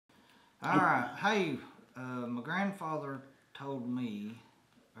All right. Hey, my grandfather told me,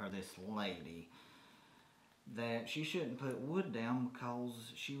 or this lady, that she shouldn't put wood down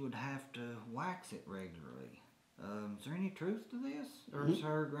because she would have to wax it regularly. Is there any truth to this, or is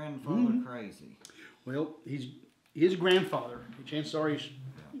her grandfather crazy? Well, he's his grandfather. Chances are he's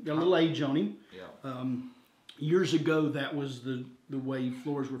got a little age on him. Yeah. Years ago, that was the way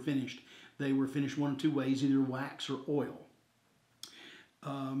floors were finished. They were finished one of two ways, either wax or oil.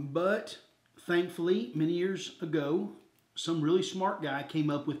 But thankfully, many years ago, some really smart guy came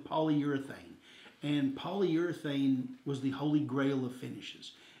up with polyurethane. And polyurethane was the holy grail of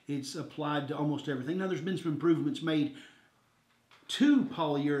finishes. It's applied to almost everything. Now, there's been some improvements made to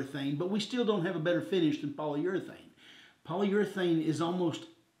polyurethane, but we still don't have a better finish than polyurethane. Polyurethane is almost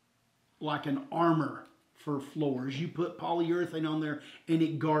like an armor for floors. You put polyurethane on there and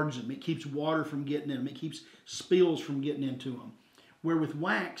it guards them. It keeps water from getting in them. It keeps spills from getting into them. Where with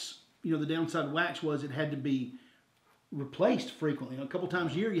wax, the downside of wax was it had to be replaced frequently. A couple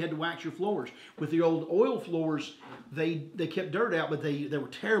times a year you had to wax your floors. With the old oil floors, they kept dirt out, but they were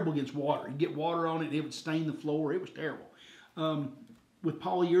terrible against water. You get water on it and it would stain the floor. It was terrible. With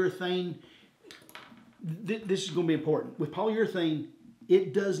polyurethane, this is going to be important. With polyurethane,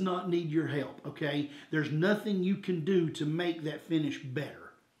 it does not need your help, okay? There's nothing you can do to make that finish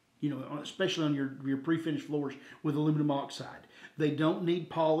better, especially on your pre-finished floors with aluminum oxide. They don't need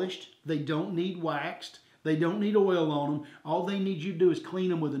polished. They don't need waxed. They don't need oil on them. All they need you to do is clean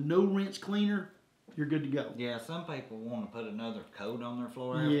them with a no-rinse cleaner. You're good to go. Yeah, some people want to put another coat on their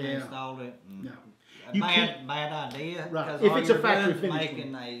floor after they installed it. No. Bad idea. Right. Because If all it's a you're factory doing is finish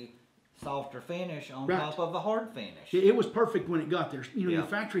making a softer finish on Right. top of a hard finish. It was perfect when it got there. Your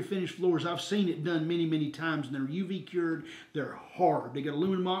factory finished floors, I've seen it done many, many times, and they're UV cured. They're hard. They got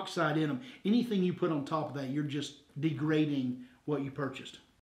aluminum oxide in them. Anything you put on top of that, you're just degrading what you purchased.